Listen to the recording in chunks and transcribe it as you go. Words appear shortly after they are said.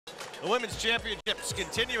The women's championships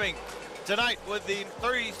continuing tonight with the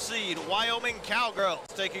 3 seed Wyoming Cowgirls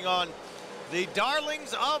taking on the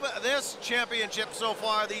darlings of this championship so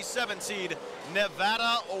far, the 7 seed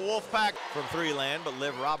Nevada Wolfpack from 3 land, but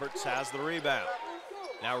Liv Roberts has the rebound.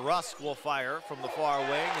 Now Rusk will fire from the far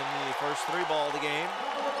wing, and the first 3 ball of the game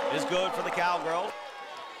is good for the Cowgirls.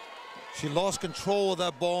 She lost control of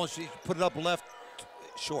that ball, and she put it up left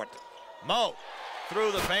short. Mo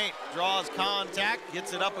through the paint, draws contact,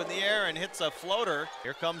 gets it up in the air and hits a floater.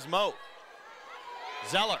 Here comes Mo.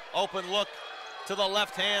 Zeller, open look to the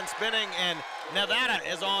left hand, spinning, and Nevada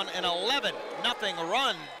is on an 11-0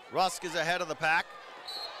 run. Rusk is ahead of the pack.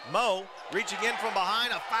 Mo reaching in from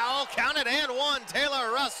behind, a foul, counted and 1.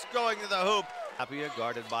 Taylor Rusk going to the hoop. Tapia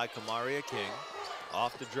guarded by Kamaria King.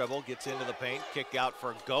 Off the dribble, gets into the paint, kick out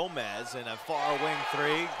for Gomez, and a far wing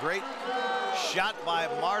 3. Great shot by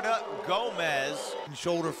Marta Gomez.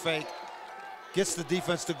 Shoulder fake, gets the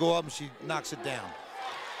defense to go up, and she knocks it down.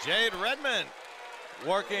 Jade Redmond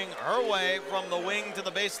working her way from the wing to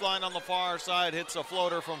the baseline on the far side, hits a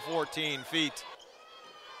floater from 14 feet.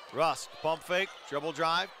 Rusk, pump fake, dribble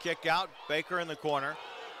drive, kick out, Baker in the corner.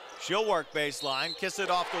 She'll work baseline, kiss it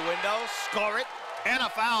off the window, score it, and a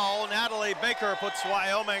foul. Natalie Baker puts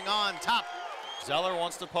Wyoming on top. Zeller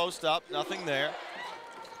wants to post up, nothing there.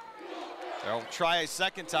 They'll try a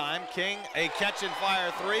second time. King, a catch and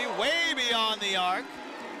fire 3, way beyond the arc.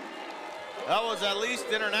 That was at least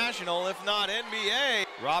international, if not NBA.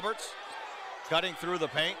 Roberts cutting through the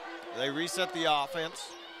paint. They reset the offense.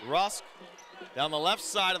 Rusk down the left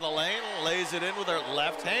side of the lane, lays it in with her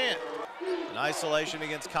left hand. In isolation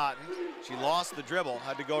against Cotton. She lost the dribble,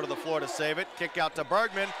 had to go to the floor to save it. Kick out to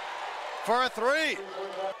Bergman for a 3.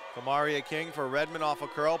 Kamaria King for Redmond off a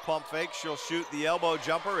curl, pump fake. She'll shoot the elbow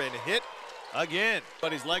jumper and hit again.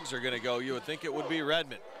 But his legs are gonna go. You would think it would be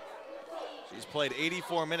Redmond. She's played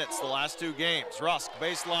 84 minutes the last 2 games. Rusk,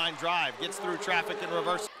 baseline drive, gets through traffic in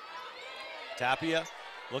reverse. Tapia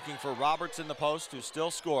looking for Roberts in the post, who's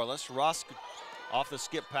still scoreless. Rusk off the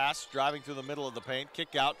skip pass, driving through the middle of the paint,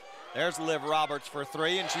 kick out. There's Liv Roberts for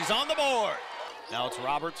 3, and she's on the board. Now it's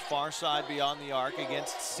Roberts far side beyond the arc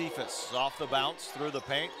against Cephas. Off the bounce, through the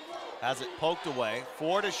paint, has it poked away,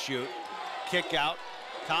 4 to shoot, kick out.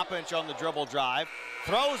 Coppinch on the dribble drive,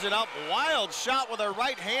 throws it up, wild shot with her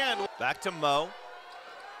right hand. Back to Mo.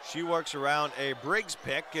 She works around a Briggs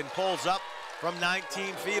pick and pulls up from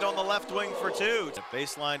 19 feet on the left wing for 2.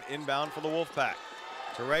 Baseline inbound for the Wolfpack.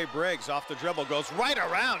 Teray Briggs off the dribble, goes right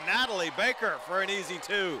around Natalie Baker for an easy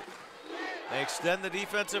 2. They extend the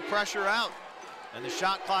defensive pressure out, and the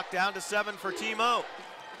shot clock down to 7 for Mo.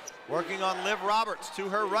 Working on Liv Roberts to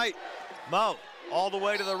her right. Mo all the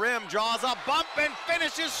way to the rim, draws a bump and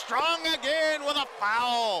finishes strong again with a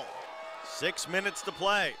foul. 6 minutes to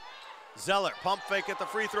play. Zeller, pump fake at the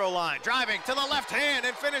free throw line, driving to the left hand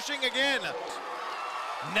and finishing again.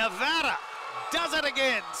 Nevada does it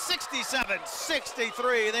again,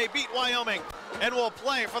 67-63. They beat Wyoming and will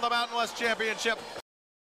play for the Mountain West Championship.